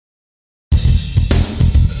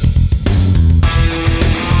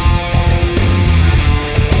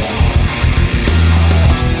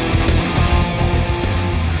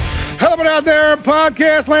there,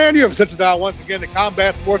 podcast land. You have such a dial once again to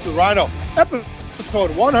Combat Sports with Rhino,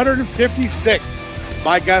 episode 156.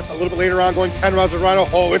 My guest a little bit later on going 10 rounds with Rhino.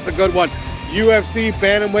 Oh, it's a good one. UFC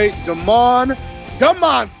bantamweight Damon the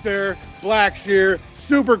Monster Blackshear.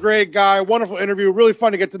 Super great guy. Wonderful interview. Really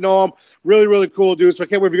fun to get to know him. Really, really cool dude. So I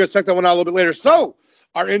can't wait for you guys to check that one out a little bit later. So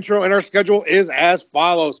our intro and our schedule is as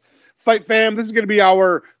follows. Fight fam, this is going to be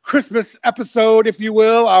our Christmas episode, if you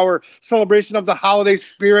will, our celebration of the holiday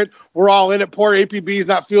spirit. We're all in it. Poor APB is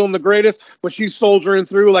not feeling the greatest, but she's soldiering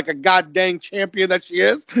through like a goddamn champion that she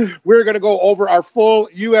is. We're going to go over our full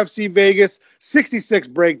UFC Vegas 66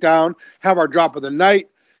 breakdown, have our drop of the night,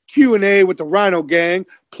 Q&A with the Rhino Gang,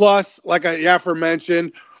 plus, like I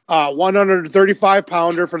aforementioned,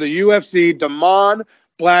 135-pounder for the UFC, Damon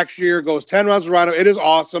Blackshear goes 10 rounds with Rhino. It is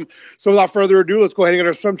awesome. So without further ado, let's go ahead and get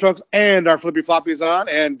our swim trunks and our flippy floppies on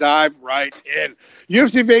and dive right in.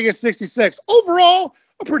 UFC Vegas 66. Overall,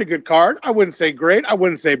 a pretty good card. I wouldn't say great. I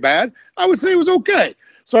wouldn't say bad. I would say it was okay.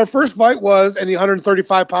 So our first fight was in the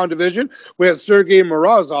 135-pound division. We had Sergey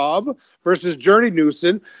Morozov versus Journey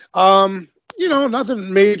Newson.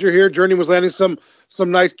 Nothing major here. Journey was landing some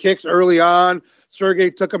nice kicks early on.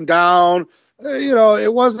 Sergey took him down.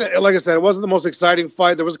 It wasn't, like I said, it wasn't the most exciting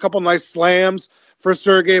fight. There was a couple nice slams for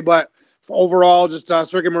Sergey, but overall, just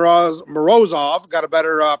Sergey Morozov got a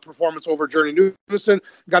better performance over Journey Newson.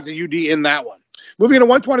 Got the UD in that one. Moving into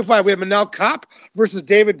 125, we have Manel Kape versus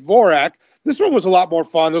David Vorak. This one was a lot more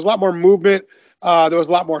fun. There was a lot more movement. There was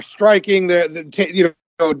a lot more striking. David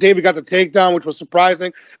got the takedown, which was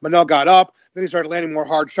surprising. Manel got up. Then he started landing more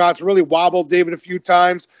hard shots. Really wobbled David a few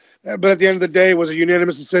times. But at the end of the day, it was a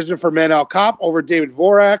unanimous decision for Manel Kape over David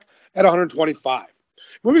Vorak at 125.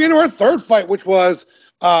 Moving into our third fight, which was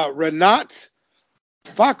Rinat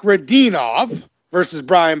Fakhretdinov versus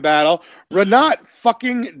Bryan Battle. Rinat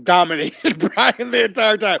fucking dominated Bryan the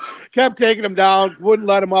entire time. Kept taking him down, wouldn't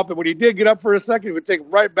let him up. And when he did get up for a second, he would take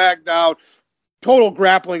him right back down. Total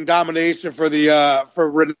grappling domination for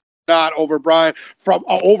Rinat over Bryan from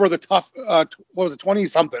over the tough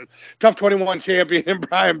 20-something tough 21 champion in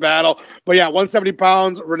Bryan Battle. But yeah, 170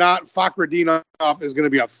 pounds, Rinat Fakhretdinov is going to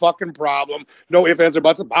be a fucking problem. No ifs, ands, or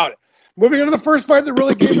buts about it. Moving into the first fight that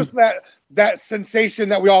really gave us that sensation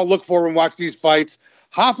that we all look for when we watch these fights.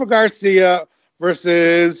 Rafa Garcia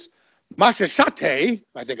versus Machachate,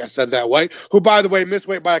 I think I said that way, who, by the way, missed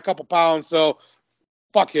weight by a couple pounds, so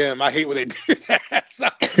fuck him. I hate when they do that. So,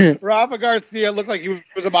 Rafa Garcia looked like he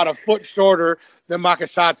was about a foot shorter than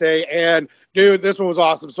Machachate. And, dude, this one was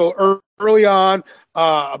awesome. So early on,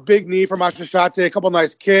 a big knee for Machachate, a couple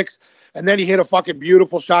nice kicks. And then he hit a fucking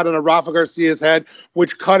beautiful shot on Rafa Garcia's head,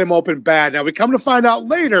 which cut him open bad. Now, we come to find out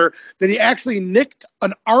later that he actually nicked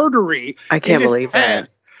an artery in his head,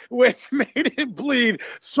 which made him bleed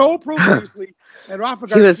so profusely. And Rafa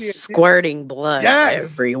Garcia, he was squirting blood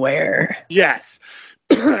everywhere. Yes.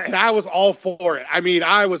 And I was all for it. I mean,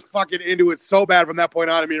 I was fucking into it so bad from that point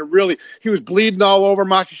on. I mean, he was bleeding all over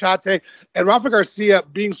Machachate. And Rafa Garcia,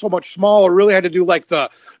 being so much smaller, really had to do like the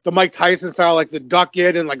Mike Tyson style, like the duck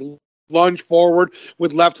in and like lunge forward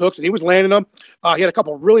with left hooks, and he was landing them. He had a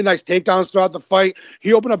couple of really nice takedowns throughout the fight.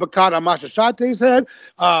 He opened up a cut on Machachate's head.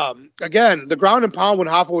 Again, the ground and pound when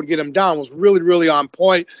Rafa would get him down was really, really on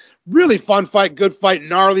point. Really fun fight, good fight,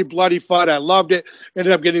 gnarly, bloody fight. I loved it.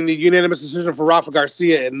 Ended up getting the unanimous decision for Rafa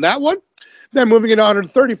Garcia in that one. Then moving into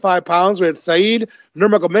 135 pounds, we had Said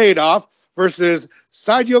Nurmagomedov versus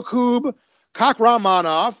Sadyokub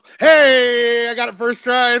Kakhramonov. Hey, I got it first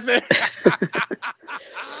try, I think.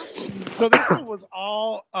 So this one was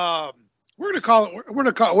all,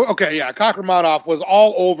 Kakhramonov was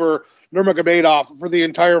all over Nurmagomedov for the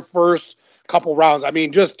entire first couple rounds. I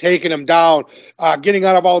mean, just taking him down, getting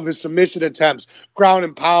out of all of his submission attempts, ground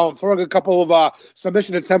and pound, throwing a couple of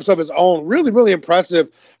submission attempts of his own. Really, really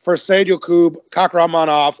impressive for Sadyokub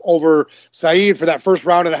Kakhramonov over Said for that first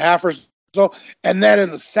round and a half or so. And then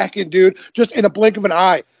in the second, dude, just in a blink of an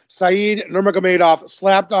eye, Said Nurmagomedov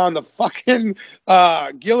slapped on the fucking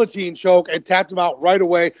guillotine choke and tapped him out right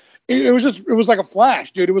away. It was like a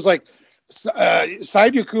flash, dude. It was like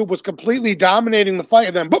Sadyokub was completely dominating the fight,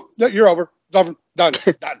 and then boop, you're over. Done.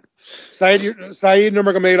 Said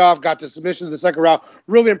Nurmagomedov got the submission in the second round.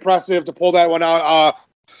 Really impressive to pull that one out.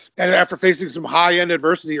 And after facing some high-end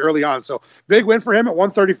adversity early on. So big win for him at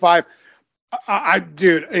 135.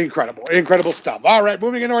 Dude, incredible stuff. All right,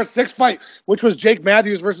 moving into our sixth fight, which was Jake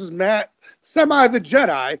Matthews versus Matt Semi the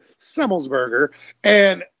Jedi Semmelsberger.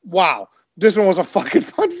 And wow, This one was a fucking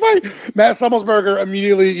fun fight. Matt Semmelsberger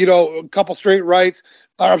immediately, a couple straight rights.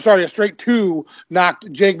 A straight two knocked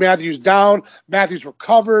Jake Matthews down. Matthews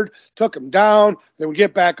recovered, took him down. They would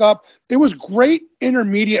get back up. It was great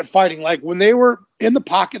intermediate fighting. Like when they were in the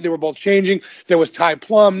pocket, they were both changing. There was Ty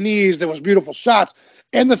Plum knees. There was beautiful shots.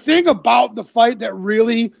 And the thing about the fight that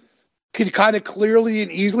really could kind of clearly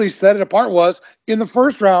and easily set it apart was in the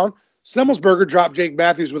first round, Semmelsberger dropped Jake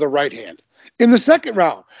Matthews with a right hand. In the second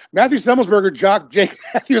round, Matthew Semmelsberger dropped Jake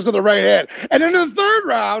Matthews with the right hand. And in the third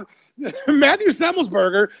round, Matthew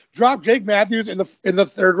Semmelsberger dropped Jake Matthews in the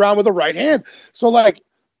third round with a right hand. So, like,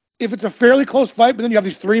 if it's a fairly close fight, but then you have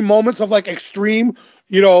these three moments of, like, extreme,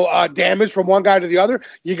 damage from one guy to the other,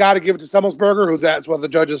 you got to give it to Semmelsberger, who that's what the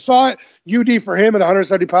judges saw it. UD for him at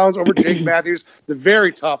 170 pounds over Jake Matthews, the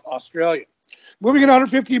very tough Australian. Moving at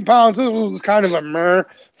 115 pounds, this was kind of a meh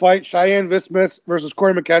fight. Cheyenne Vismas versus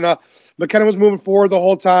Corey McKenna. McKenna was moving forward the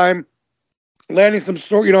whole time, landing some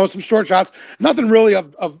short shots. Nothing really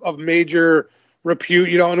of major repute,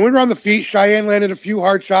 And when we were on the feet, Cheyenne landed a few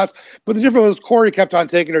hard shots. But the difference was Corey kept on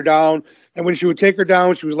taking her down. And when she would take her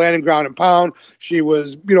down, she was landing ground and pound. She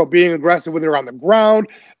was, being aggressive with her on the ground.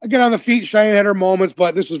 Again, on the feet, Cheyenne had her moments,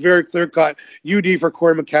 but this was very clear-cut. UD for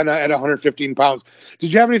Corey McKenna at 115 pounds.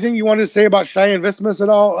 Did you have anything you wanted to say about Cheyenne Vismas at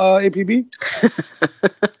all, APB?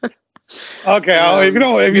 Okay, if you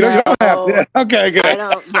don't have to. Okay, good. I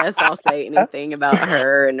don't guess I'll say anything about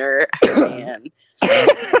her and her hand.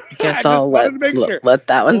 I guess I'll let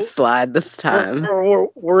that one slide this time.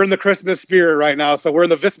 We're in the Christmas spirit right now, so we're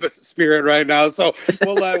in the Vismas spirit right now. So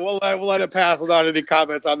we'll let it pass without any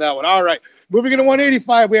comments on that one. All right, moving into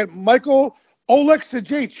 185, we had Michael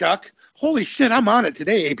Oleksiejczuk. Holy shit, I'm on it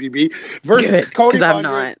today, APB versus Cody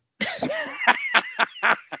Brundage.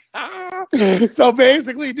 I'm not. So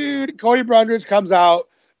basically, dude, Cody Brundage comes out,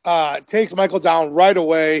 takes Michael down right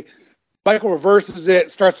away. Michael reverses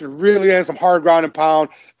it, starts to really land some hard ground and pound,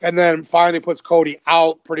 and then finally puts Cody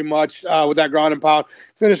out pretty much with that ground and pound.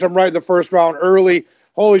 Finished him right in the first round early.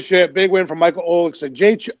 Holy shit, big win from Michael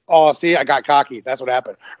Oleksiejczuk. Oh, see, I got cocky. That's what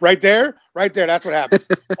happened. Right there, that's what happened.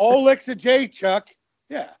 Oleksiejczuk,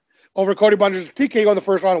 over Cody Brundage. TKO in the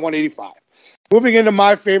first round at 185. Moving into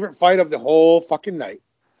my favorite fight of the whole fucking night.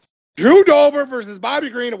 Drew Dober versus Bobby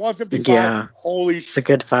Green at 155. Yeah, holy shit. It's a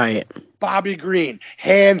good fight. Bobby Green,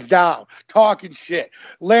 hands down, talking shit,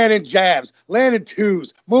 landing jabs, landing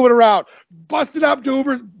twos, moving around, busting up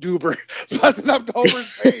Dober's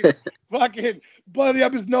face, fucking bloody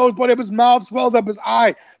up his nose, bloody up his mouth, swelled up his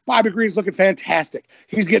eye. Bobby Green's looking fantastic.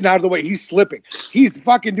 He's getting out of the way. He's slipping. He's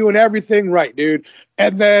fucking doing everything right, dude.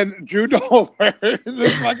 And then Drew Dober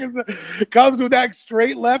comes with that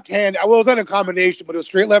straight left hand. Well, it was in a combination, but it was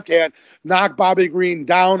straight left hand, knocked Bobby Green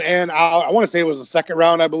down and out. I want to say it was the second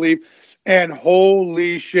round, I believe. And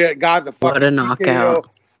holy shit, got the fucking what a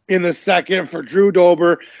knockout in the second for Drew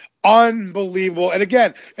Dober. Unbelievable. And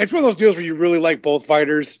again, it's one of those deals where you really like both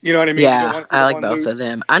fighters. You know what I mean? Yeah, I like both of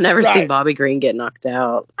them. I never seen Bobby Green get knocked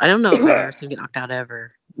out. I don't know if I've ever seen him get knocked out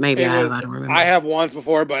ever. Maybe I don't remember. I have once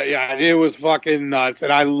before, but yeah, it was fucking nuts,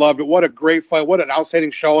 and I loved it. What a great fight! What an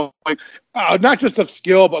outstanding showing, not just of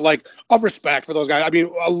skill, but like of respect for those guys. I mean,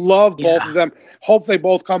 I love both of them. Hope they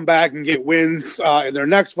both come back and get wins in their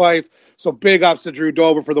next fights. So big ups to Drew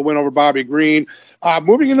Dober for the win over Bobby Green.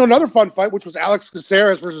 Moving into another fun fight, which was Alex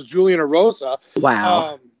Caceres versus Julian Erosa.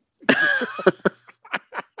 Wow.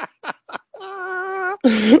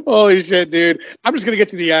 Holy shit, dude! I'm just gonna get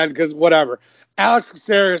to the end because whatever. Alex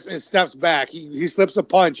Caceres steps back. He slips a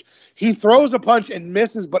punch. He throws a punch and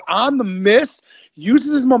misses, but on the miss,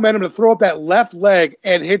 uses his momentum to throw up that left leg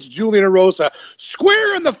and hits Julian Erosa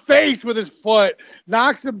square in the face with his foot,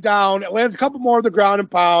 knocks him down, lands a couple more of the ground and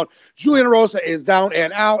pound. Julian Erosa is down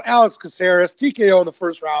and out. Alex Caceres, TKO in the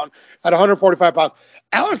first round at 145 pounds.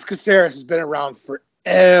 Alex Caceres has been around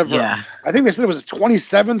forever. Yeah. I think they said it was his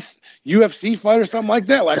 27th UFC fight or something like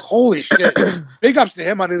that. Like, holy shit. Big ups to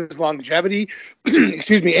him on his longevity,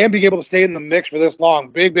 excuse me, and being able to stay in the mix for this long.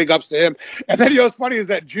 Big ups to him. And then, what's funny is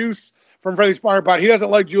that Juice from Friendly Sparring Pod, he doesn't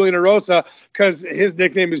like Julian Erosa because his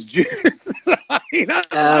nickname is Juice.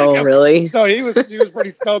 Really? So he was pretty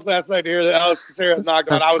stoked last night to hear that Alex Caceres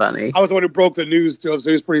knocked out. I was the one who broke the news to him, so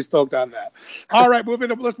he was pretty stoked on that. All right,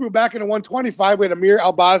 let's move back into 125. We had Amir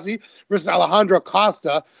Albazi versus Alejandro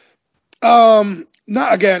Costa.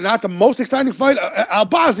 Not the most exciting fight.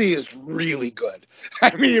 Albazi is really good.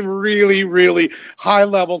 I mean, really, really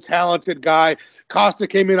high-level, talented guy. Costa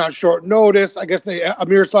came in on short notice. I guess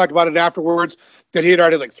Amir's talked about it afterwards that he had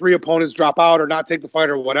already like 3 opponents drop out or not take the fight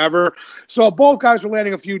or whatever. So both guys were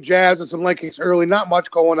landing a few jabs and some leg kicks early, not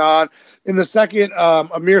much going on. In the second,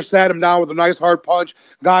 Amir sat him down with a nice hard punch,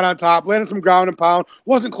 got on top, landed some ground and pound,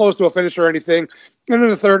 wasn't close to a finish or anything. And in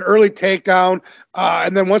the third, early takedown.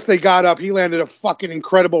 And then once they got up, he landed a fucking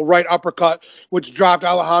incredible right uppercut, which dropped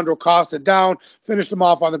Alejandro Costa down, finished him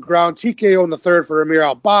off on the ground. TKO in the third for Amir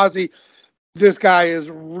Albazi. This guy is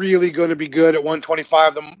really going to be good at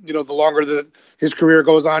 125. The longer his career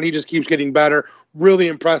goes on, he just keeps getting better. Really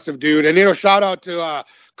impressive dude. And, shout out to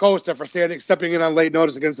Costa for stepping in on late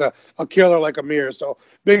notice against a killer like Amir. So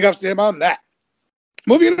big ups to him on that.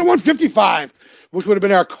 Moving into 155, which would have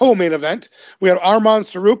been our co-main event, we had Arman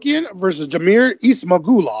Tsarukyan versus Damir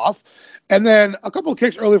Ismagulov. And then a couple of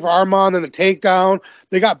kicks early for Arman, then the takedown.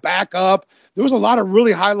 They got back up. There was a lot of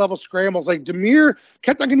really high-level scrambles. Like, Damir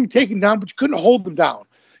kept on getting taken down, but you couldn't hold him down.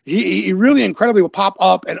 He really incredibly would pop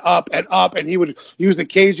up and up and up, and he would use the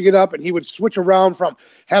cage to get up, and he would switch around from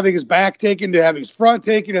having his back taken to having his front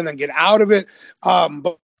taken and then get out of it.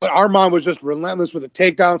 But Arman was just relentless with the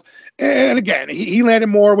takedowns. And again, he landed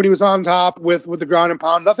more when he was on top with the ground and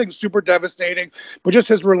pound. Nothing super devastating, but just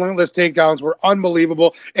his relentless takedowns were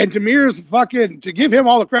unbelievable. And Damir's to give him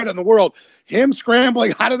all the credit in the world, him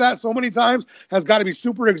scrambling out of that so many times has got to be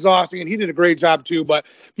super exhausting, and he did a great job too. But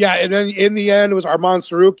yeah, and then in the end, it was Arman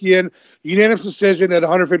Tsarukyan, unanimous decision at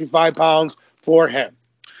 155 pounds for him.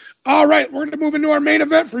 All right, we're going to move into our main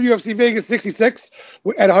event for UFC Vegas 66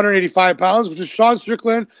 at 185 pounds, which is Sean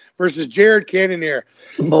Strickland versus Jared Cannonier.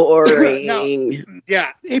 Boring. Now,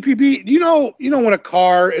 yeah, APB. You know when a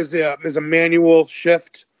car is a manual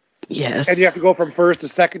shift. Yes. And you have to go from first to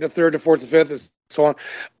second to third to fourth to fifth and so on.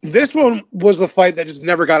 This one was the fight that just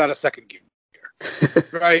never got out of second gear.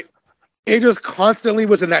 Right? It just constantly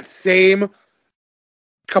was in that same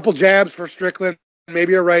couple jabs for Strickland,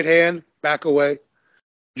 maybe a right hand, back away.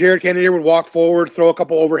 Jared Cannonier would walk forward, throw a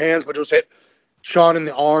couple overhands, but just hit Sean in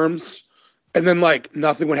the arms. And then,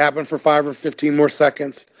 nothing would happen for 5 or 15 more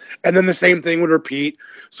seconds. And then the same thing would repeat.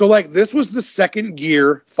 So, this was the second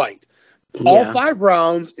gear fight. Yeah. All 5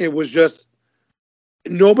 rounds, it was just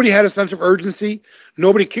nobody had a sense of urgency.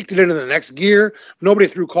 Nobody kicked it into the next gear. Nobody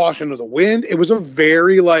threw caution to the wind. It was a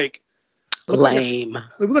very, lame.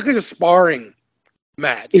 It looked like a sparring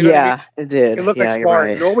match. You know what I mean? It did. It looked like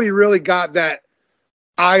sparring. Right. Nobody really got that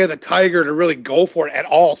eye of the tiger to really go for it at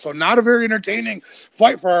all. So not a very entertaining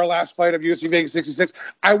fight for our last fight of UFC Vegas 66.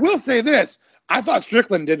 I will say this. I thought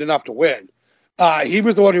Strickland did enough to win. He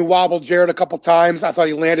was the one who wobbled Jared a couple times. I thought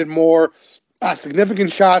he landed more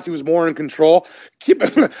significant shots. He was more in control.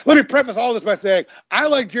 Let me preface all this by saying I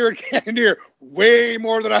like Jared Cannonier way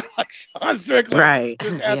more than I like Sean Strickland. Right.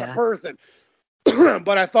 Just as a person.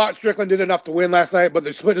 But I thought Strickland did enough to win last night, but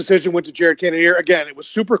the split decision went to Jared Cannonier. Again, it was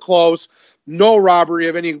super close. No robbery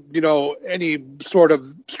of any sort of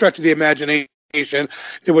stretch of the imagination.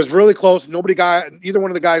 It was really close. Either one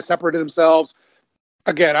of the guys separated themselves.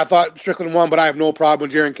 Again, I thought Strickland won, but I have no problem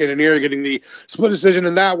with Jared Cannonier getting the split decision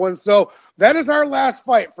in that one. So that is our last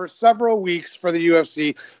fight for several weeks for the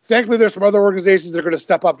UFC. Thankfully, there's some other organizations that are going to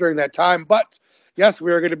step up during that time. But yes,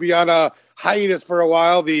 we are going to be on a hiatus for a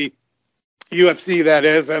while. The UFC, that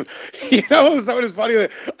is. And, so it is funny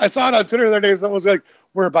that I saw it on Twitter the other day. Someone was like,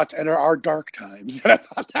 we're about to enter our dark times. And I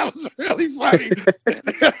thought that was really funny.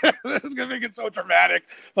 It's going to make it so dramatic.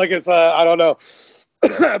 It's, I don't know.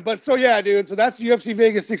 But so, yeah, dude. So that's UFC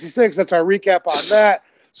Vegas 66. That's our recap on that.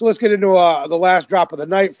 So let's get into the last drop of the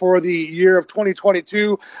night for the year of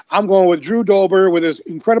 2022. I'm going with Drew Dober with his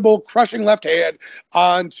incredible crushing left hand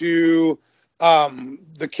onto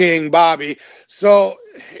the King, Bobby. So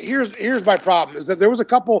here's my problem is that there was a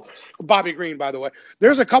couple, Bobby Green, by the way,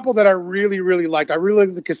 there's a couple that I really, really liked. I really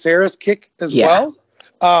liked the Caceres kick as well.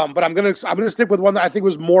 But I'm gonna stick with one that I think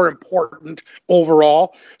was more important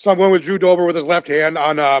overall. So I'm going with Drew Dober with his left hand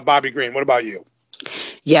on Bobby Green. What about you?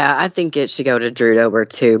 Yeah, I think it should go to Drew Dober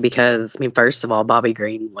too, because first of all, Bobby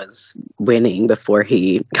Green was winning before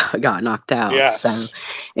he got knocked out. Yes. So,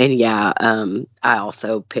 and I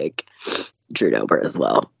also pick Drew Dober as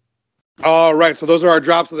well. All right, so those are our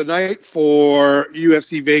drops of the night for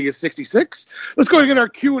UFC Vegas 66. Let's go and get our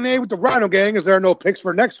Q&A with the Rhino Gang, as there are no picks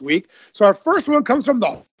for next week. So our first one comes from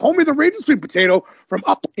the homie, the Raging Sweet Potato from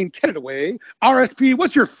up in Canada way. RSP,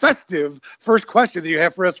 what's your festive first question that you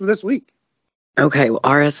have for us for this week? Okay, well,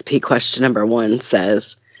 RSP question number 1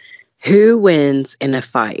 says, who wins in a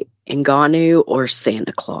fight, Ngannou or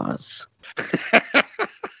Santa Claus?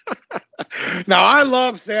 Now, I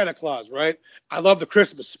love Santa Claus, right? I love the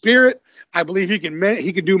Christmas spirit. I believe he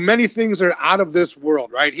can do many things that are out of this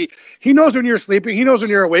world, right? He knows when you're sleeping. He knows when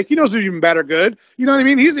you're awake. He knows when you're bad or good. You know what I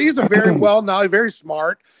mean? He's a very well-knowledge, very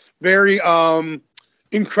smart, very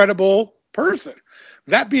incredible person.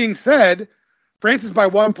 That being said, Francis by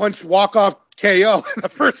one punch walk-off KO in the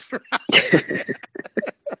first round.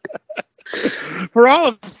 For all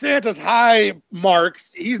of Santa's high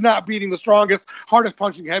marks, he's not beating the strongest, hardest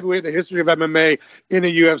punching heavyweight in the history of MMA in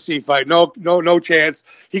a UFC fight. No chance.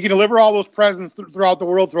 He can deliver all those presents throughout the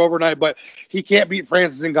world through overnight, but he can't beat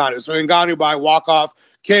Francis Ngannou. So Ngannou by walk-off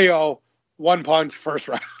KO, one punch, first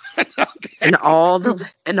round. Okay. And all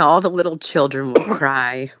the little children will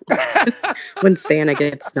cry when Santa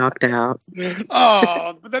gets knocked out.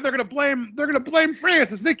 Oh, but then they're gonna blame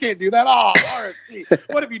Francis. They can't do that. Oh,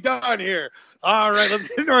 RSP, what have you done here? All right, let's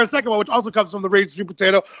get into our second one, which also comes from the Raging Sweet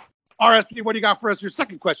Potato. RSP, what do you got for us? Your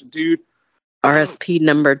second question, dude. RSP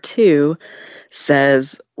number 2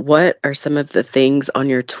 says, "What are some of the things on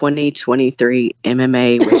your 2023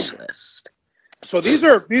 MMA wish list?" So these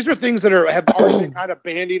are things that have already been kind of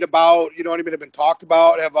bandied about, you know what I mean, have been talked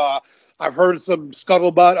about, I've heard some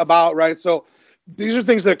scuttlebutt about, right? So these are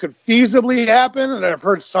things that could feasibly happen, and I've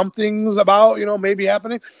heard some things about, maybe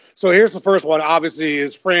happening. So here's the first one, obviously,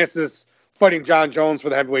 is Francis fighting John Jones for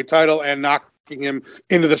the heavyweight title and knocking him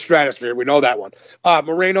into the stratosphere. We know that one.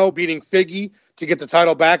 Moreno beating Figgy to get the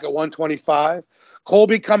title back at 125.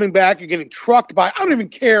 Colby coming back and getting trucked by, I don't even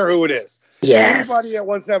care who it is. Yes. Anybody at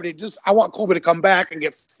 170, I want Colby to come back and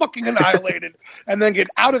get fucking annihilated and then get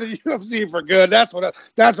out of the UFC for good.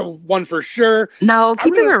 That's a one for sure. No,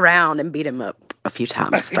 keep him around and beat him up a few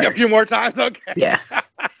times. A few more times? Okay. Yeah.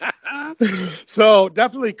 So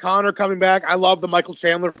definitely Conor coming back. I love the Michael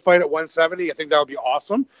Chandler fight at 170. I think that would be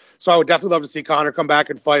awesome. So I would definitely love to see Conor come back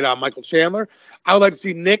and fight Michael Chandler. I would like to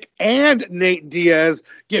see Nick and Nate Diaz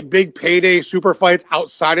get big payday super fights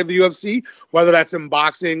outside of the UFC, whether that's in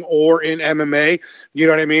boxing or in MMA. You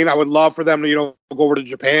know what I mean? I would love for them to, go over to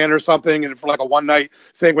Japan or something and for like a one night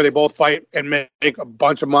thing where they both fight and make a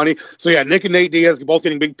bunch of money. So yeah, Nick and Nate Diaz both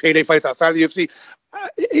getting big payday fights outside of the UFC.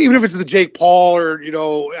 Even if it's the Jake Paul or,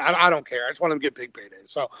 I don't care. I just want them to get big paydays.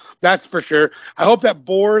 So that's for sure. I hope that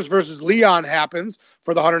Boers versus Leon happens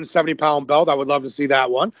for the 170-pound belt. I would love to see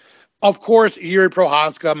that one. Of course, Yuri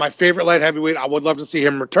Prochazka, my favorite light heavyweight. I would love to see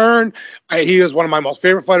him return. He is one of my most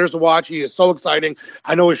favorite fighters to watch. He is so exciting.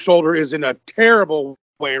 I know his shoulder is in a terrible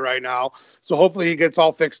way right now. So hopefully he gets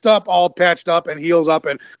all fixed up, all patched up, and heals up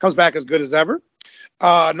and comes back as good as ever.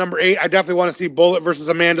 Number 8, I definitely want to see Bullet versus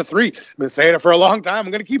Amanda 3. I've been saying it for a long time.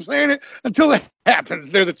 I'm going to keep saying it until it happens.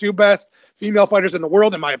 They're the two best female fighters in the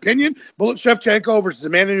world, in my opinion. Bullet Shevchenko versus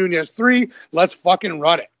Amanda Nunes 3. Let's fucking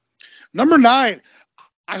run it. Number 9,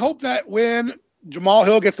 I hope that when Jamal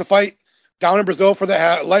Hill gets to fight down in Brazil for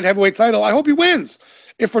the light heavyweight title, I hope he wins.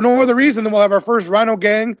 If for no other reason, then we'll have our first Rhino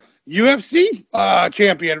Gang UFC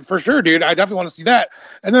champion for sure, dude. I definitely want to see that.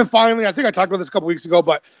 And then finally, I think I talked about this a couple weeks ago,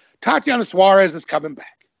 but Tatiana Suarez is coming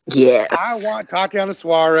back. Yes. I want Tatiana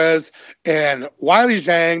Suarez and Weili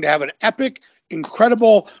Zhang to have an epic,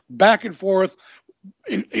 incredible back and forth,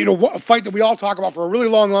 a fight that we all talk about for a really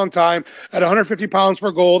long time at 150 pounds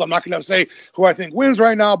for gold. I'm not going to say who I think wins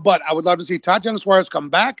right now, but I would love to see Tatiana Suarez come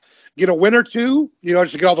back, get a win or two,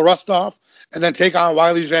 just to get all the rust off, and then take on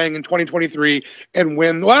Weili Zhang in 2023 and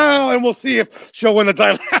win. Well, and we'll see if she'll win the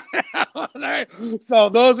title. So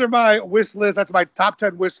those are my wish list. That's my top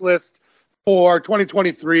 10 wish list for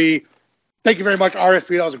 2023. Thank you very much,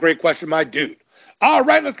 RSP. That was a great question, my dude. All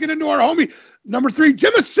right, let's get into our homie. Number 3,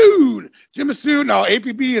 Jim Assoon. Jim Assoon. Now,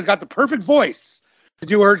 APB has got the perfect voice to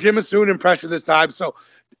do her Jim Assoon impression this time. So,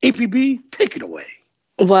 APB, take it away.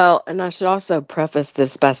 Well, and I should also preface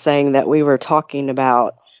this by saying that we were talking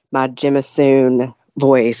about my Jim Assoon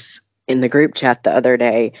voice in the group chat the other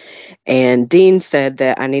day, and Dean said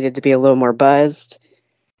that I needed to be a little more buzzed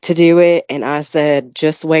to do it, and I said,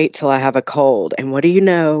 just wait till I have a cold. And what do you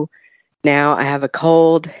know? Now I have a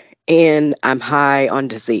cold, and I'm high on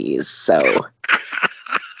disease. So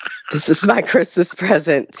this is my Christmas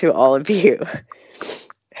present to all of you.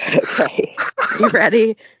 Okay. You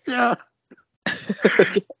ready? Yeah.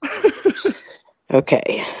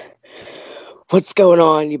 Okay. What's going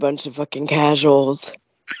on, you bunch of fucking casuals?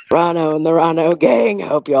 Rhino and the Rhino gang. I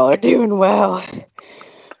hope y'all are doing well.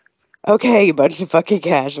 Okay, you bunch of fucking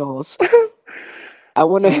casuals. I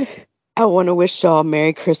wanna wish y'all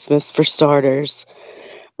Merry Christmas for starters.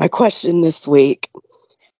 My question this week,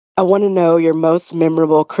 I want to know your most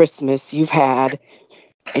memorable Christmas you've had,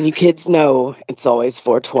 and you kids know it's always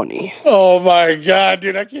 420. Oh my God,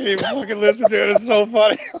 dude, I can't even fucking listen to it. It's so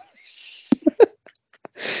funny.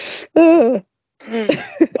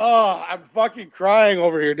 Oh, I'm fucking crying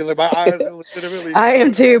over here, dude. Like, my eyes are legitimately. I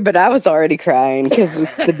am too, but I was already crying because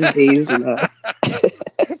it's the disease, you know.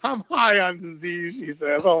 I'm high on disease, she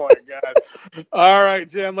says. Oh my God. All right,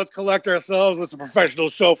 Jen, let's collect ourselves. It's a professional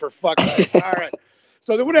show for fuck's sake. All right.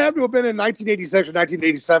 So there would have to have been in 1986 or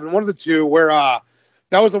 1987, one of the two, where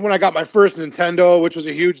that was the when I got my first Nintendo, which was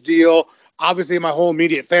a huge deal. Obviously, my whole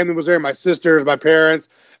immediate family was there, my sisters, my parents.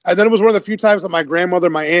 And then it was one of the few times that my grandmother,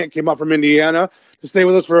 my aunt came up from Indiana to stay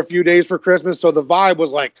with us for a few days for Christmas. So the vibe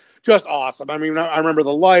was like just awesome. I mean, I remember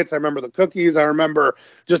the lights. I remember the cookies. I remember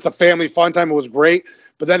just the family fun time. It was great.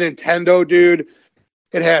 But then Nintendo, dude,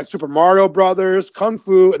 it had Super Mario Brothers, Kung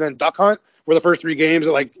Fu, and then Duck Hunt were the first three games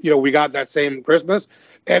that, we got that same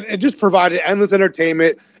Christmas. And it just provided endless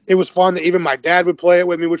entertainment. It was fun that even my dad would play it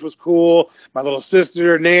with me, which was cool. My little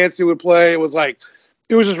sister, Nancy, would play. It was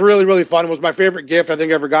just really, really fun. It was my favorite gift I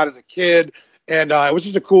think I ever got as a kid. And it was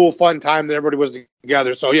just a cool, fun time that everybody was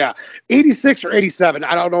together. So, yeah, 86 or 87.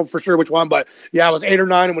 I don't know for sure which one, but, yeah, I was 8 or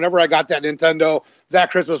 9. And whenever I got that Nintendo,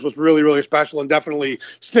 that Christmas was really, really special and definitely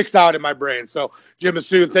sticks out in my brain. So, Jim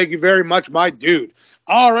Masood, thank you very much, my dude.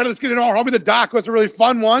 All right, let's get into our homie, the Doc. It's a really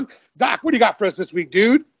fun one. Doc, what do you got for us this week,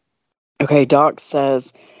 dude? Okay, Doc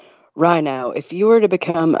says, Rhino, if you were to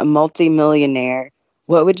become a multi-millionaire,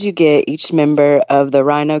 what would you get each member of the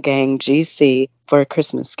Rhino Gang GC for a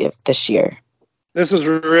Christmas gift this year? This was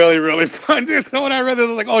really, really fun, dude. So when I read this, I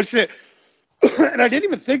was like, oh, shit. And I didn't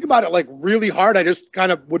even think about it, really hard. I just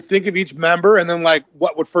kind of would think of each member and then,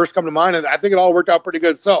 what would first come to mind. And I think it all worked out pretty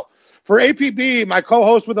good. So for APB, my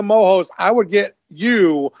co-host with the Mo-host, I would get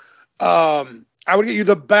you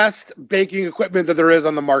the best baking equipment that there is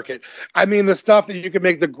on the market. I mean, the stuff that you can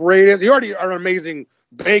make the greatest. You already are an amazing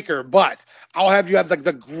baker, but I'll have you have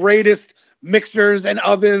the greatest mixers and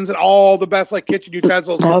ovens and all the best kitchen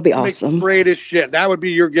utensils. That would be awesome. Make the greatest shit. That would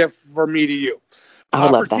be your gift for me to you. I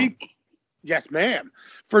would love that. Yes, ma'am.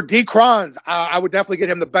 For D. Crons, I would definitely get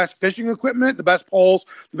him the best fishing equipment, the best poles,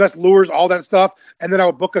 the best lures, all that stuff. And then I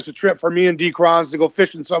would book us a trip for me and D. Crons to go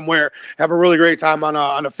fishing somewhere, have a really great time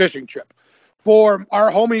on a fishing trip. For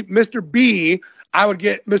our homie, Mr. B, I would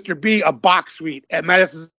get Mr. B a box suite at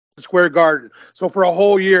Madison Square Garden. So for a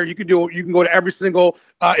whole year, you can go to every single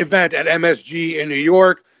event at MSG in New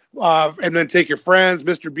York, and then take your friends.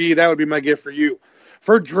 Mr. B, that would be my gift for you.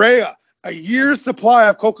 For Drea, a year's supply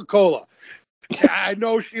of Coca-Cola. I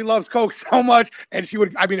know she loves Coke so much, and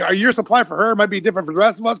a year's supply for her might be different for the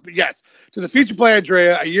rest of us, but yes, to the future player,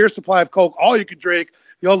 Andrea, a year's supply of Coke, all you can drink.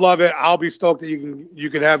 You'll love it. I'll be stoked that you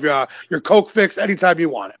can have your Coke fix anytime you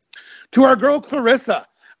want it. To our girl, Clarissa,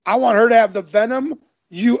 I want her to have the Venom,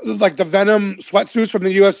 the Venom sweatsuits from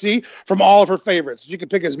the UFC from all of her favorites. She can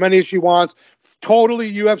pick as many as she wants.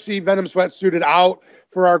 Totally UFC Venom sweatsuited out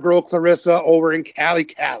for our girl, Clarissa, over in Cali.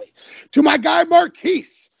 To my guy,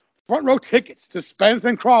 Marquise. Front row tickets to Spence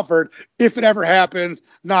and Crawford if it ever happens.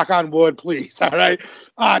 Knock on wood, please. All right.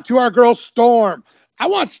 To our girl Storm, I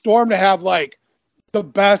want Storm to have the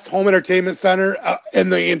best home entertainment center in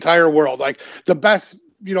the entire world, the best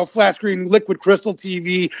flat screen, liquid crystal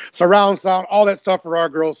TV, surround sound, all that stuff for our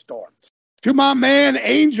girl Storm. To my man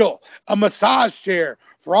Angel, a massage chair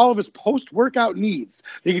for all of his post-workout needs.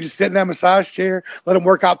 He can just sit in that massage chair, let him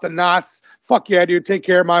work out the knots. Fuck yeah, dude. Take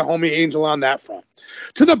care of my homie Angel on that front.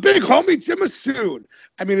 To the big homie Jim Masood.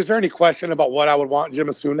 I mean, is there any question about what I would want Jim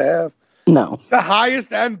Masood to have? No. The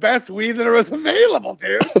highest and best weave that was available,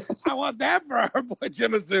 dude. I want that for our boy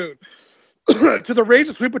Jim Masood. To the Rage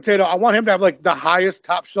of Sweet Potato, I want him to have the highest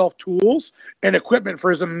top shelf tools and equipment for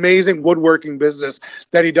his amazing woodworking business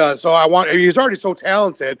that he does. So he's already so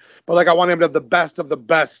talented, but I want him to have the best of the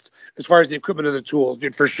best as far as the equipment and the tools,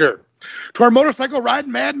 dude, for sure. To our motorcycle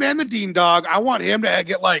riding madman, the Dean Dog, I want him to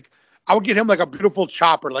get I would get him a beautiful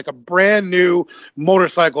chopper, a brand new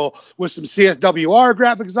motorcycle with some CSWR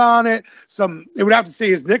graphics on it. It would have to say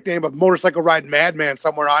his nickname of Motorcycle Riding Madman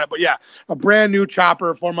somewhere on it. But yeah, a brand new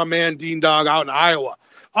chopper for my man Dean Dog out in Iowa.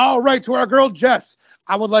 All right, to our girl Jess,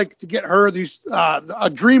 I would like to get her a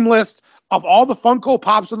dream list of all the Funko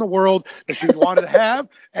Pops in the world that she wanted to have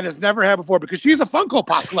and has never had before, because she's a Funko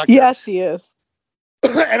Pop collector. Yeah, she is.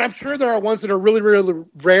 And I'm sure there are ones that are really, really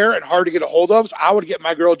rare and hard to get a hold of. So I would get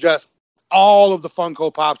my girl Jess all of the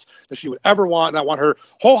Funko Pops that she would ever want. And I want her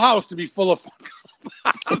whole house to be full of Funko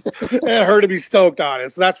Pops and her to be stoked on it.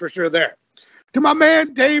 So that's for sure there. To my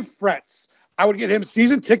man, Dave Fretz, I would get him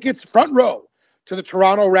season tickets front row to the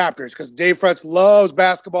Toronto Raptors, because Dave Fretz loves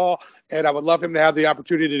basketball, and I would love him to have the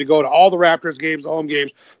opportunity to go to all the Raptors games, the home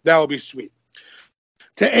games. That would be sweet.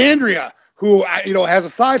 To Andrea, who has a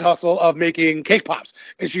side hustle of making cake pops,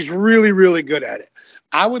 and she's really, really good at it.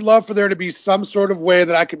 I would love for there to be some sort of way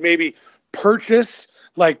that I could maybe purchase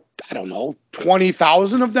like, I don't know,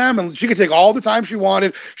 20,000 of them, and she could take all the time she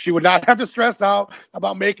wanted. She would not have to stress out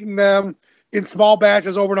about making them in small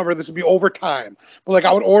batches over and over. This would be over time. But like,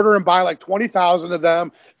 I would order and buy like 20,000 of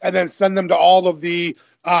them and then send them to all of the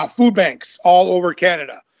food banks all over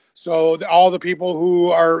Canada. So all the people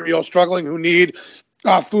who are, struggling, who need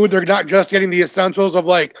food, they're not just getting the essentials of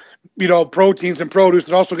like, proteins and produce,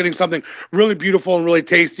 they're also getting something really beautiful and really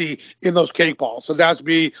tasty in those cake balls. So that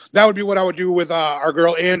would be what I would do with our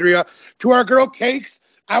girl Andrea. To our girl Cakes,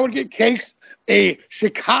 I would get Cakes a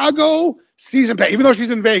Chicago season pass, even though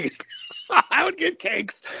she's in Vegas. I would get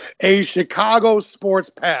Cakes a Chicago sports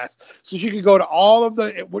pass, so she could go to all of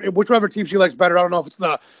the whichever team she likes better. I don't know if it's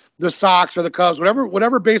the Sox or the Cubs,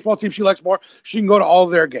 whatever baseball team she likes more. She can go to all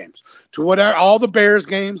of their games, to all the Bears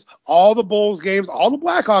games, all the Bulls games, all the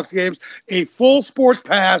Blackhawks games. A full sports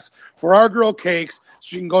pass for our girl Cakes.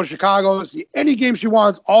 She can go to Chicago and see any game she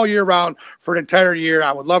wants all year round for an entire year.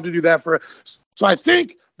 I would love to do that for her. So I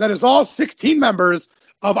think that is all 16 members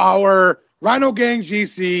of our Rhino Gang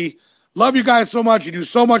GC. Love you guys so much. You do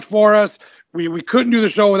so much for us. We couldn't do the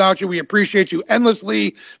show without you. We appreciate you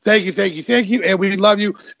endlessly. Thank you. And we love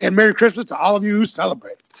you. And Merry Christmas to all of you who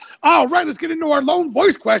celebrate. All right, let's get into our lone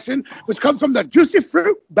voice question, which comes from the Juicy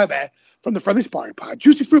Fruit Baby from the Friendly Sparring Pod.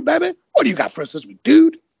 Juicy Fruit Baby, what do you got for us this week,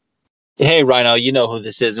 dude? Hey, Rhino, you know who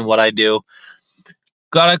this is and what I do.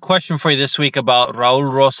 Got a question for you this week about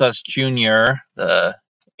Raul Rosas Jr., the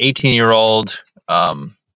 18-year-old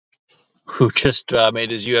who just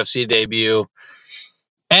made his UFC debut.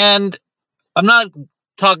 And I'm not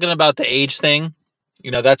talking about the age thing.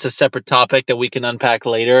 That's a separate topic that we can unpack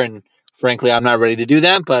later. And frankly, I'm not ready to do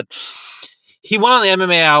that. But he went on the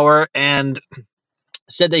MMA Hour and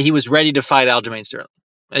said that he was ready to fight Aljamain Sterling.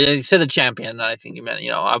 He said the champion. I think he meant,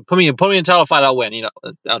 put me in a title fight, I'll win.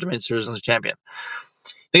 Aljamain Sterling's the champion.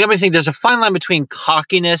 They got me thinking there's a fine line between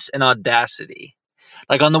cockiness and audacity.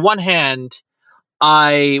 Like, on the one hand,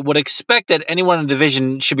 I would expect that anyone in the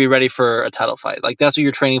division should be ready for a title fight. Like, that's what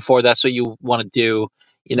you're training for. That's what you want to do.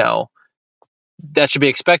 That should be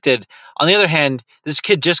expected. On the other hand, this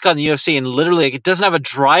kid just got in the UFC and literally, it doesn't have a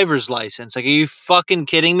driver's license. Like, are you fucking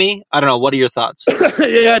kidding me? I don't know. What are your thoughts?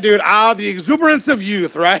 Yeah, dude. The exuberance of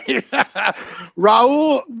youth, right?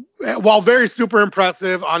 Raul, while very super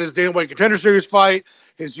impressive on his Dana White Contender Series fight,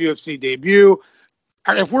 his UFC debut,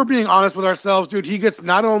 if we're being honest with ourselves, dude, he gets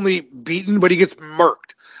not only beaten, but he gets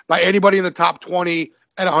murked by anybody in the top 20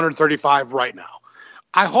 at 135 right now.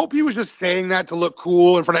 I hope he was just saying that to look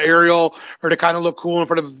cool in front of Ariel, or to kind of look cool in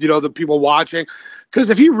front of, the people watching. Because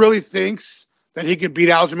if he really thinks that he could beat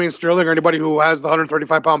Aljamain Sterling or anybody who has the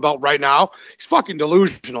 135-pound belt right now, he's fucking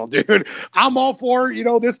delusional, dude. I'm all for,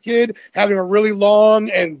 this kid having a really long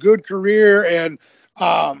and good career, and,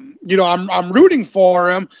 I'm rooting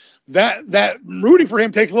for him. That rooting for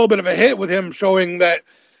him takes a little bit of a hit with him showing that,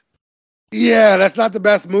 yeah, that's not the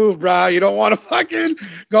best move, bro. You don't want to fucking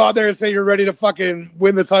go out there and say you're ready to fucking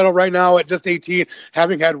win the title right now at just 18,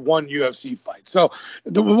 having had one UFC fight. So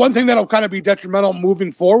the one thing that'll kind of be detrimental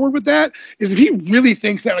moving forward with that is if he really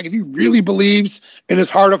thinks that, like, if he really believes in his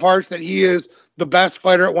heart of hearts that he is the best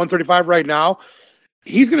fighter at 135 right now,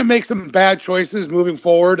 he's going to make some bad choices moving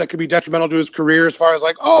forward that could be detrimental to his career, as far as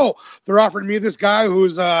like, oh, they're offering me this guy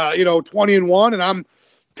who's 20-1 and I'm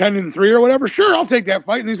 10-3 or whatever. Sure, I'll take that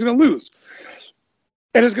fight, and he's going to lose.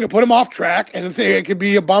 And it's going to put him off track, and it could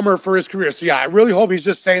be a bummer for his career. So, yeah, I really hope he's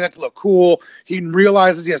just saying that to look cool. He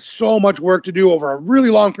realizes he has so much work to do over a really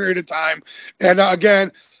long period of time. And,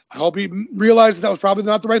 again, I hope he realizes that was probably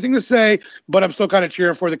not the right thing to say, but I'm still kind of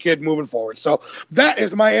cheering for the kid moving forward. So that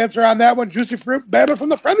is my answer on that one. Juicy Fruit Baby from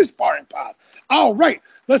the Friendly Sparring Pod. All right,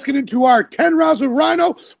 let's get into our 10 rounds with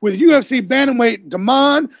Rhino with UFC bantamweight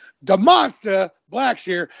Damon the Monster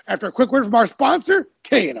Blackshear after a quick word from our sponsor,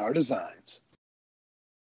 K&R Designs.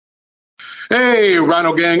 Hey,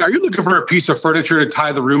 Rhino Gang, are you looking for a piece of furniture to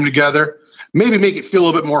tie the room together? Maybe make it feel a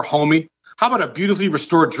little bit more homey? How about a beautifully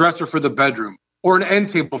restored dresser for the bedroom or an end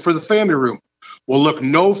table for the family room? Well, look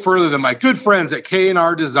no further than my good friends at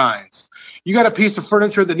K&R Designs. You got a piece of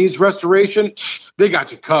furniture that needs restoration? They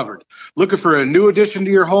got you covered. Looking for a new addition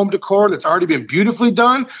to your home decor that's already been beautifully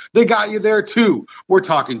done? They got you there too. We're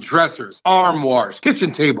talking dressers, armoires,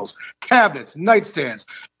 kitchen tables, cabinets, nightstands,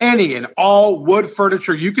 any and all wood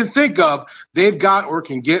furniture you can think of, they've got or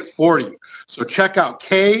can get for you. So check out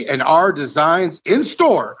K&R Designs in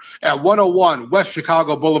store at 101 West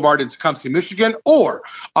Chicago Boulevard in Tecumseh, Michigan, or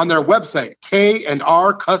on their website,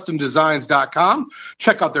 KandRCustomDesigns.com.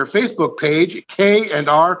 Check out their Facebook page,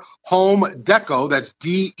 K&R Home Deco, that's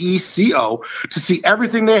DECO, to see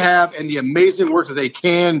everything they have and the amazing work that they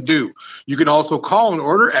can do. You can also call and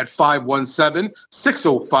order at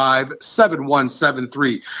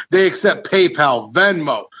 517-605-7173. They accept PayPal,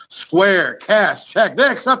 Venmo, Square, Cash, check. They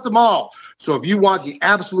accept them all. So if you want the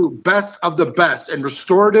absolute best of the best and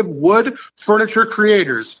restorative wood furniture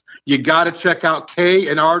creators, you got to check out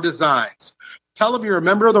K&R Designs. Tell them you're a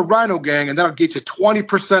member of the Rhino Gang, and that'll get you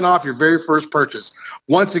 20% off your very first purchase.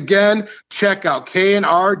 Once again, check out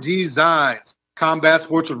K&R Designs. Combat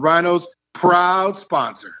Sports with Rhinos, proud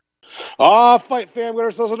sponsor. Fight fam, we got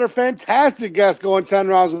ourselves another fantastic guest going 10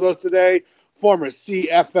 rounds with us today. Former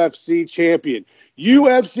CFFC champion,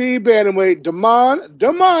 UFC bantamweight, Damon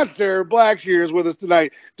the Monster Blackshear is with us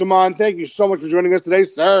tonight. Damon, thank you so much for joining us today,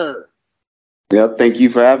 sir. Yep, thank you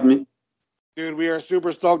for having me. Dude, we are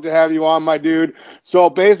super stoked to have you on, my dude. So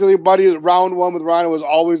basically, buddy, round one with Rhino was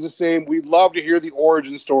always the same. We'd love to hear the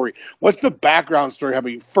origin story. What's the background story? How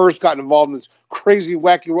you first got involved in this crazy,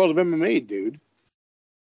 wacky world of MMA, dude?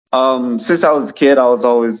 Since I was a kid, I was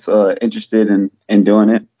always interested in doing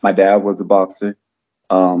it. My dad was a boxer.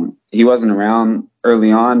 He wasn't around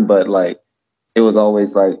early on, but like it was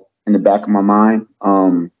always like in the back of my mind.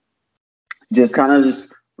 Just kind of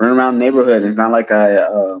just run around the neighborhood. It's not like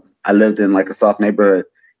I lived in like a soft neighborhood.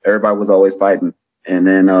 Everybody was always fighting, and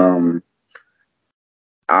then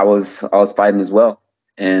I was fighting as well.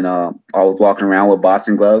 And I was walking around with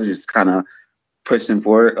boxing gloves, just kind of pushing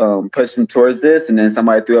towards this, and then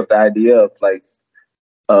somebody threw up the idea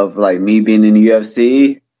of me being in the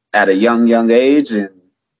UFC at a young age,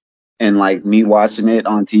 and like me watching it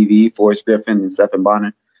on TV, Forrest Griffin and Stephan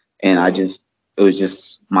Bonner, and it was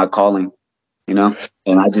just my calling, you know,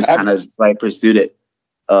 and I just kind of like pursued it.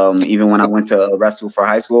 Even when I went to wrestling for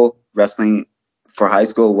high school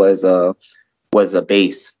was a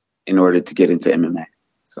base in order to get into MMA.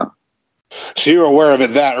 So you're aware of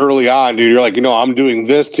it that early on, dude. You're like, I'm doing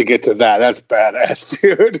this to get to that. That's badass,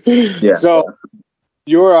 dude. Yeah. So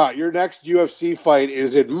your next UFC fight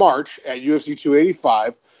is in March at UFC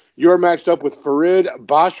 285. You're matched up with Farid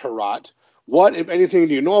Basharat. What, if anything,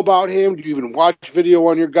 do you know about him? Do you even watch video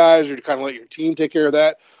on your guys, or do you kind of let your team take care of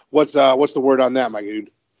that? What's the word on that, my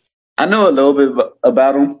dude? I know a little bit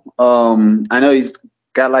about him. I know he's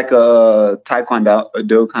got like a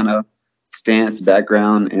Taekwondo kind of stance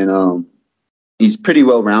background, and he's pretty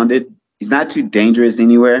well rounded. He's not too dangerous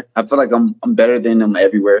anywhere. I feel like I'm better than him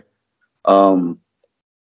everywhere. But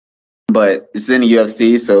it's in the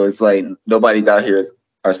UFC, so it's like nobody's out here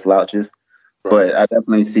are slouches. Right. But I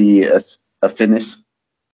definitely see a finish,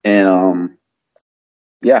 and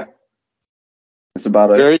yeah, that's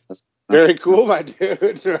about it. Very cool, my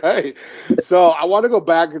dude. Right. So I want to go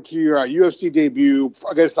back to your UFC debut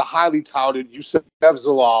against the highly touted Youssef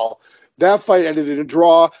Zalal. That fight ended in a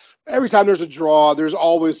draw. Every time there's a draw, there's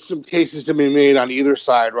always some cases to be made on either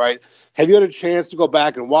side, right? Have you had a chance to go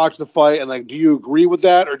back and watch the fight? And do you agree with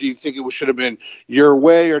that, or do you think it should have been your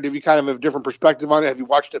way, or do you kind of have a different perspective on it? Have you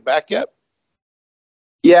watched it back yet?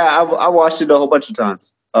 Yeah, I watched it a whole bunch of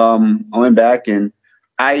times. I went back, and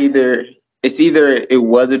either it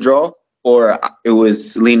was a draw or it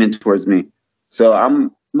was leaning towards me. So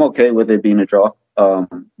I'm okay with it being a draw.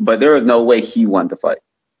 But there was no way he won the fight.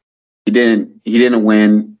 He didn't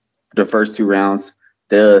win the first two rounds.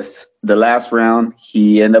 The last round,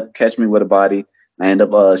 he ended up catching me with a body. I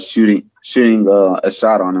ended up shooting a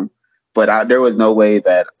shot on him. But there was no way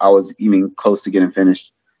that I was even close to getting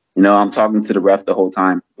finished. I'm talking to the ref the whole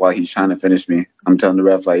time while he's trying to finish me. I'm telling the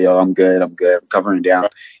ref, like, yo, I'm good. I'm covering down.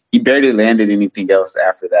 He barely landed anything else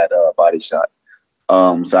after that body shot.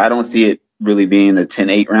 So I don't see it really being a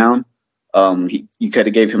 10-8 round. You could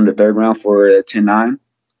have gave him the third round for a 10-9.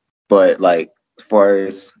 But, like, as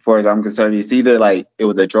far as I'm concerned, it's either, like, it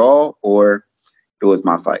was a draw or it was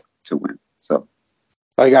my fight to win. So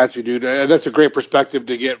I got you, dude. That's a great perspective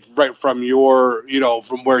to get right from your,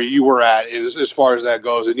 from where you were at as far as that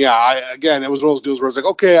goes. And yeah, it was one of those deals where it's like,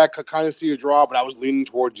 okay, I could kind of see a draw, but I was leaning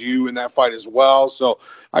towards you in that fight as well. So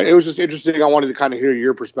it was just interesting. I wanted to kind of hear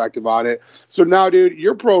your perspective on it. So now, dude,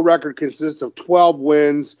 your pro record consists of 12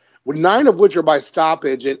 wins, with 9 of which are by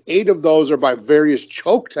stoppage, and 8 of those are by various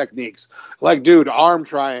choke techniques. Like, dude, arm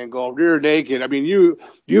triangle, rear naked. I mean, you've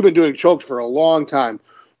been doing chokes for a long time.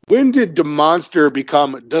 When did the Monster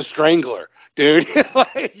become the Strangler, dude?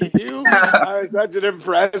 You are such an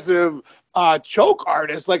impressive choke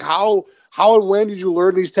artist. Like, how and when did you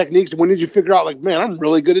learn these techniques? And when did you figure out, like, man, I'm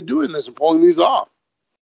really good at doing this and pulling these off?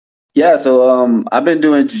 Yeah, so I've been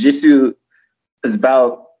doing jiu-jitsu is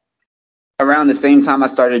about around the same time I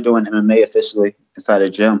started doing MMA officially inside a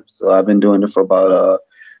gym. So I've been doing it for about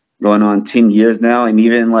going on 10 years now. And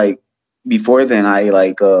even like before then, I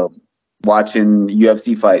like watching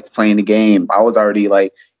UFC fights, playing the game. I was already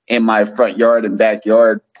like in my front yard and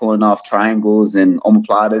backyard pulling off triangles and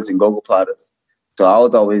omoplatas and gogoplatas. So I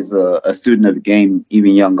was always a student of the game,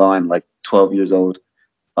 even young on, like 12 years old.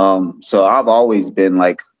 So I've always been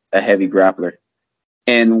like a heavy grappler.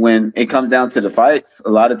 And when it comes down to the fights, a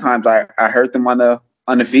lot of times I hurt them on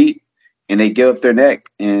the feet and they give up their neck,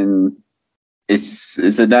 and it's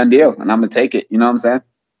a done deal, and I'm gonna take it. You know what I'm saying?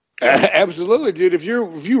 Absolutely, dude. If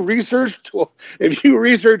you research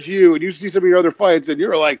you and you see some of your other fights and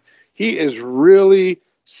you're like, he is really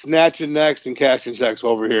snatching necks and cashing checks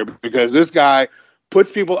over here, because this guy puts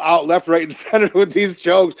people out left, right, and center with these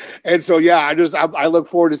chokes. And so, yeah, I look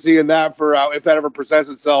forward to seeing that for if that ever presents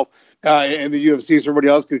itself in the UFC, so everybody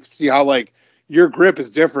else can see how like your grip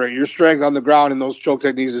is different, your strength on the ground and those choke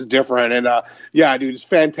techniques is different. And yeah, dude, it's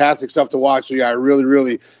fantastic stuff to watch. So yeah, I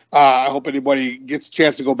really I hope anybody gets a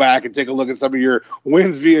chance to go back and take a look at some of your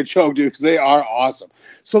wins via choke, dude, because they are awesome.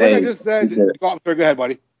 So like I just said, go ahead,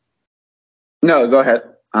 buddy. No, go ahead.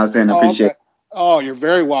 I was saying I appreciate it. Oh, you're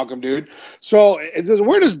very welcome, dude. So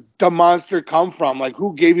where does the Monster come from? Like,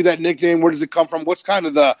 who gave you that nickname? Where does it come from? What's kind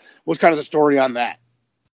of the story on that?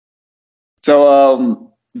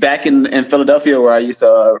 So back in Philadelphia, where I used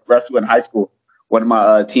to wrestle in high school, one of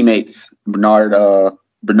my teammates, Bernard,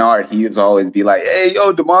 he used to always be like, "Hey,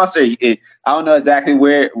 yo, the Monster." I don't know exactly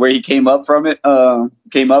where he came up with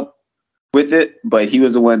it, but he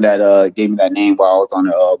was the one that gave me that name while I was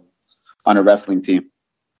on a wrestling team.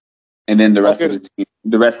 And then the rest of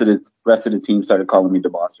the team started calling me the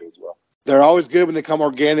Monster as well. They're always good when they come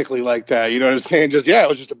organically like that. You know what I'm saying? It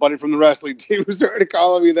was just a buddy from the wrestling team who started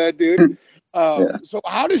calling me that, dude. Yeah. So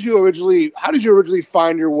how did you originally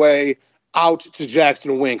find your way out to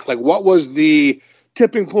Jackson Wink? Like, what was the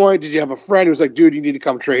tipping point? Did you have a friend who was like, dude, you need to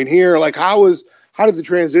come train here? Like, how did the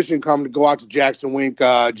transition come to go out to Jackson Wink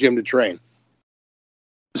gym to train?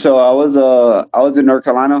 So I was in North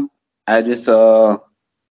Carolina. I just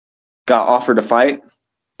got offered a fight,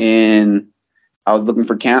 and I was looking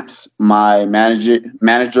for camps. My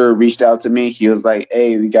manager reached out to me. He was like,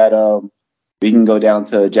 "Hey, we can go down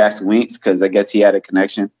to Jackson Winks," because I guess he had a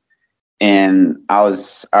connection, and I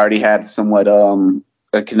already had somewhat a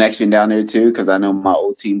connection down there too, because I know my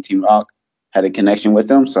old Team Rock had a connection with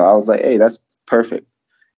them. So I was like, "Hey, that's perfect,"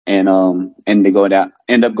 and they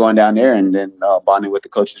end up going down there, and then bonding with the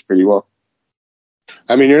coaches pretty well.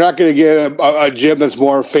 I mean, you're not going to get a gym that's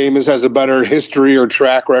more famous, has a better history or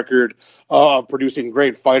track record of producing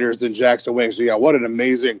great fighters than Jackson Wink. So, yeah, what an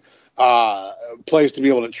amazing place to be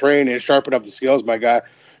able to train and sharpen up the skills, my guy.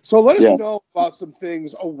 So let us know about some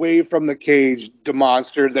things away from the cage,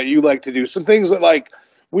 DeMonster, that you like to do. Some things that, like,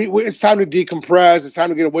 it's time to decompress. It's time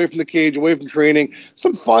to get away from the cage, away from training.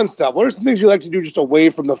 Some fun stuff. What are some things you like to do just away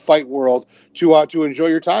from the fight world to enjoy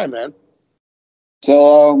your time, man?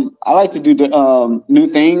 So I like to do new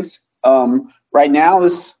things. Right now,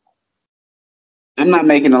 I'm not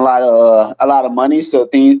making a lot of money, so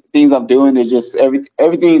things I'm doing is just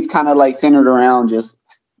everything's kind of like centered around just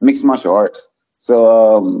mixed martial arts.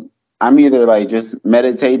 So I'm either like just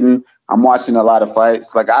meditating. I'm watching a lot of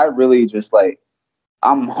fights. Like I really just like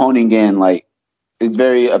I'm honing in. Like it's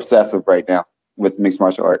very obsessive right now with mixed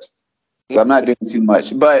martial arts. So I'm not doing too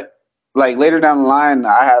much, but like later down the line,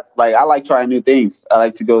 I like trying new things. I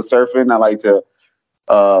like to go surfing. I like to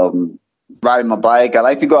ride my bike. I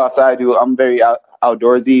like to go outside. I'm very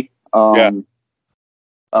outdoorsy. I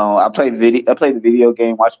play the video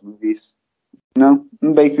game, watch movies. You know,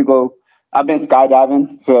 basically, I've been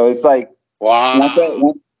skydiving, so it's like wow.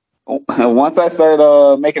 Once I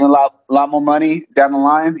start making a lot more money down the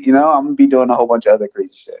line, you know, I'm gonna be doing a whole bunch of other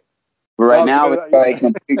crazy shit. But right now, it's like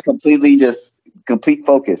completely just complete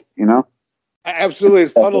focus, you know. Absolutely,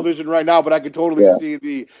 it's tunnel vision right now, but I could totally see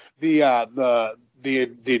the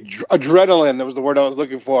adrenaline. That was the word I was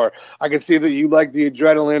looking for. I can see that you like the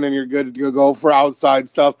adrenaline, and you're good to go for outside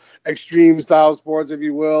stuff, extreme style sports, if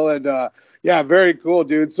you will. And yeah, very cool,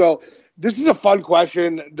 dude. So this is a fun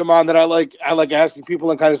question, Damon, that I like asking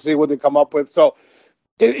people and kind of see what they come up with. So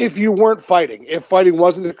if you weren't fighting, if fighting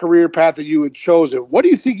wasn't the career path that you had chosen, what do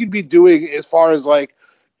you think you'd be doing as far as like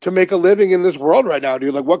to make a living in this world right now,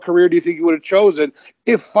 dude? Like, what career do you think you would have chosen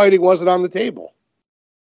if fighting wasn't on the table?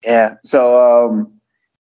 Yeah. So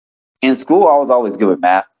in school, I was always good with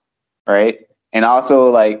math, right? And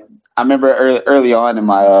also, like, I remember early on in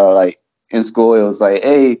my in school, it was like,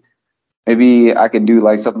 hey, maybe I could do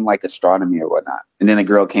like something like astronomy or whatnot. And then a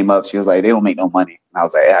girl came up, she was like, they don't make no money. And I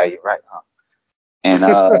was like, yeah, you're right, huh? And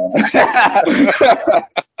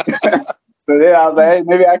So then I was like, hey,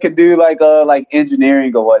 maybe I could do like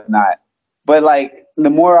engineering or whatnot. But like the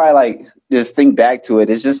more I like just think back to it,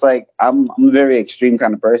 it's just like I'm a very extreme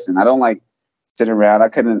kind of person. I don't like sitting around. I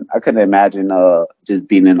couldn't imagine just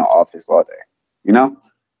being in the office all day, you know?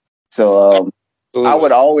 So I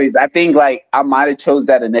would always, I think like I might have chose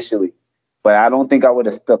that initially, but I don't think I would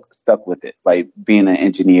have stuck with it, like being an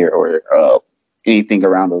engineer or anything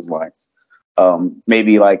around those lines.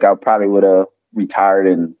 Maybe like I probably would have retired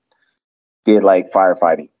and did like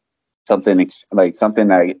firefighting, something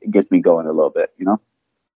that gets me going a little bit, you know?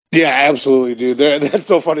 Yeah, absolutely, dude. That's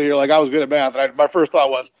so funny. You're like, I was good at math. And my first thought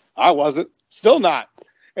was, I wasn't. Still not.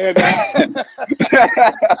 And, and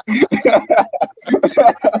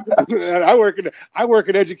I work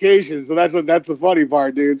in education, so that's the funny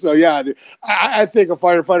part, dude. So yeah, dude, I think a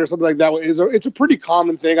firefighter, something like that, it's a pretty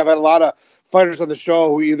common thing. I've had a lot of fighters on the show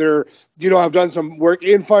who either have done some work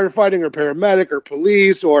in firefighting or paramedic or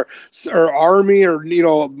police or army or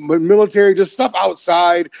military, just stuff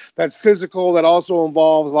outside that's physical that also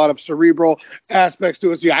involves a lot of cerebral aspects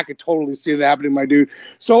to it. So yeah, I could totally see that happening, my dude.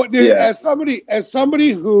 So dude, as somebody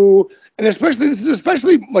who, and this is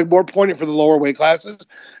especially like more poignant for the lower weight classes,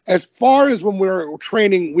 as far as when we're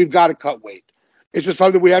training, we've got to cut weight. It's just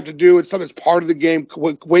something we have to do. It's something that's part of the game.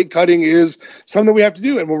 Weight cutting is something we have to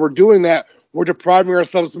do. And when we're doing that, we're depriving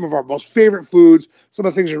ourselves of some of our most favorite foods, some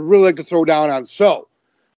of the things we really like to throw down on. So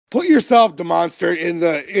put yourself, DeMonster, in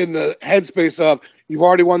the headspace of you've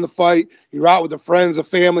already won the fight. You're out with the friends, the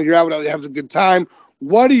family. You're out having a good time.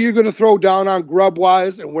 What are you going to throw down on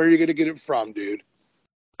grub-wise, and where are you going to get it from, dude?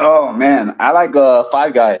 Oh, man. I like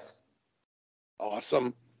Five Guys.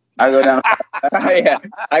 Awesome. I go down. Yeah,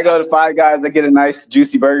 I go to Five Guys. I get a nice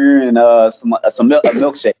juicy burger and a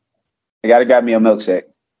milkshake. I gotta grab me a milkshake.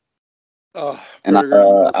 And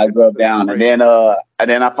I go down, and then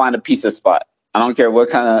I find a pizza spot. I don't care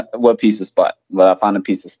what pizza spot, but I find a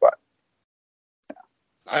pizza spot. Yeah.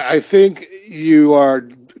 I think you are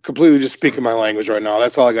completely just speaking my language right now.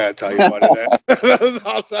 That's all I gotta tell you about it. That was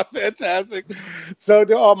awesome, fantastic. So,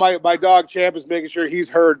 my dog Champ is making sure he's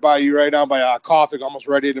heard by you right now by coughing almost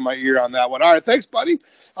right into my ear on that one. All right, thanks, buddy.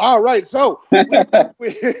 All right, so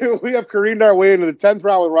we have careened our way into the 10th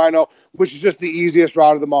round with Rhino, which is just the easiest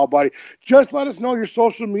round of them all, buddy. Just let us know your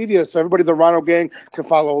social media so everybody in the Rhino gang can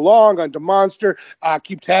follow along on DeMonster,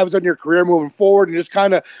 keep tabs on your career moving forward, and just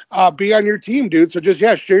kind of be on your team, dude. So just,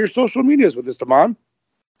 share your social medias with us, Demon.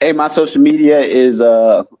 Hey, my social media is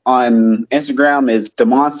on Instagram is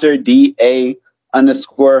DeMonster, DA_monster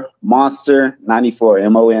 94, MONSTER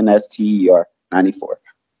 94.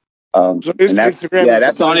 So that's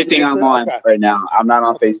the only thing I'm on right now. I'm not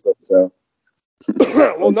on Facebook, so.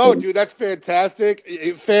 Well, no, dude, that's fantastic,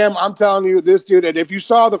 fam. I'm telling you, this dude, and if you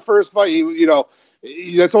saw the first fight,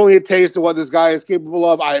 that's only a taste of what this guy is capable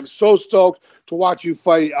of. I am so stoked to watch you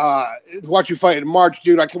fight. In March,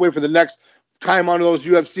 dude. I can't wait for the next time on those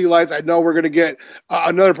UFC lights. I know we're going to get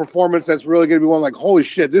another performance that's really going to be one like, holy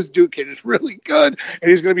shit, this dude kid is really good, and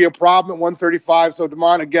he's going to be a problem at 135. So,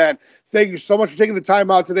 Damon, again, thank you so much for taking the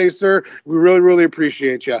time out today, sir. We really, really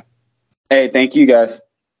appreciate you. Hey, thank you, guys.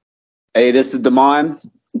 Hey, this is Damon,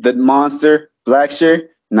 the Monster Blackshear,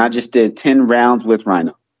 and I just did 10 rounds with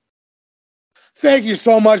Rhino. Thank you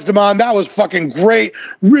so much, Damon. That was fucking great.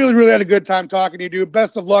 Really, really had a good time talking to you, dude.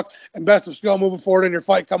 Best of luck and best of skill moving forward in your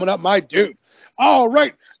fight coming up, my dude. All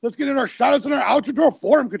right, let's get in our shout-outs and our Outdoor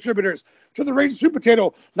Forum contributors. To the Raging Sweet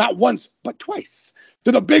Potato, not once, but twice.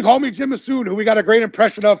 To the big homie Jim Asoon, who we got a great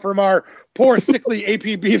impression of from our poor, sickly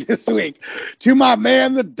APB this week. To my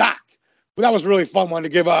man, the Doc. But that was a really fun one to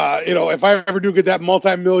give. If I ever do get that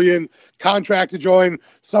multi-million contract to join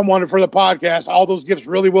someone for the podcast, all those gifts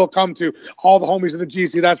really will come to all the homies in the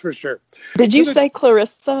GC. That's for sure. Did you say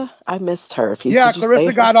Clarissa? I missed her.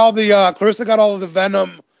 Clarissa got all of the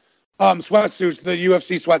Venom sweatsuits, the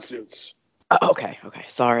UFC sweatsuits. Okay.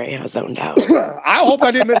 Sorry, I was zoned out. I hope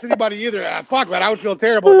I didn't miss anybody either. Fuck that. I would feel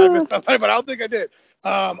terrible if I missed somebody, but I don't think I did.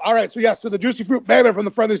 All right. So the Juicy Fruit Baby from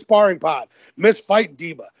the Friendly Sparring Pod. Miss Fight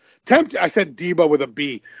Diva. I said Diva with a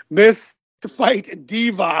B. Miss Fight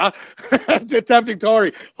Diva. To Tempting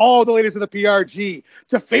Tori. All the ladies of the PRG.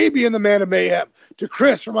 To Fabian, the Man of Mayhem. To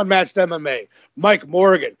Chris from Unmatched MMA. Mike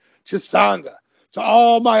Morgan. To Sanga. To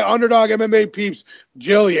all my Underdog MMA peeps.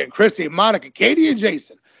 Jillian, Chrissy, Monica, Katie, and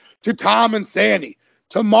Jason. To Tom and Sandy,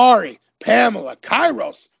 to Mari, Pamela,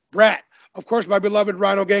 Kairos, Brett, of course, my beloved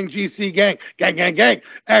Rhino Gang, GC Gang, gang,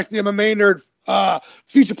 Ashley MMA Nerd,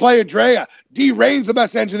 Future Player Drea, D Reigns, the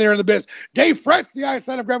best engineer in the biz, Dave Fretz, the eye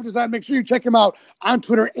of graphic design. Make sure you check him out on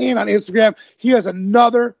Twitter and on Instagram. He has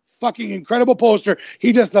another fucking incredible poster.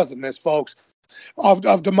 He just doesn't miss, folks.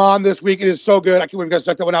 of Damon this week. It is so good. I can't wait to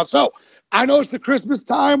check that one out. So I know it's the Christmas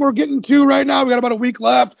time we're getting to right now. We got about a week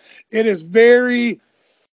left. It is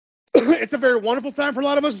it's a very wonderful time for a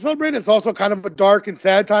lot of us to celebrate. It's also kind of a dark and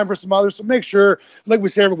sad time for some others. So make sure, like we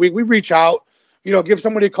say every week, we reach out. Give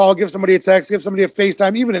somebody a call, give somebody a text, give somebody a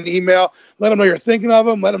FaceTime, even an email. Let them know you're thinking of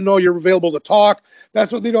them. Let them know you're available to talk.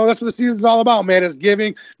 That's what that's what the season's all about, man, is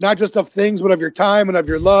giving, not just of things, but of your time and of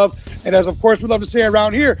your love. And as, of course, we love to say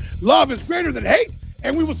around here, love is greater than hate.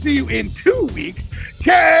 And we will see you in 2 weeks.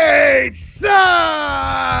 Cage Side!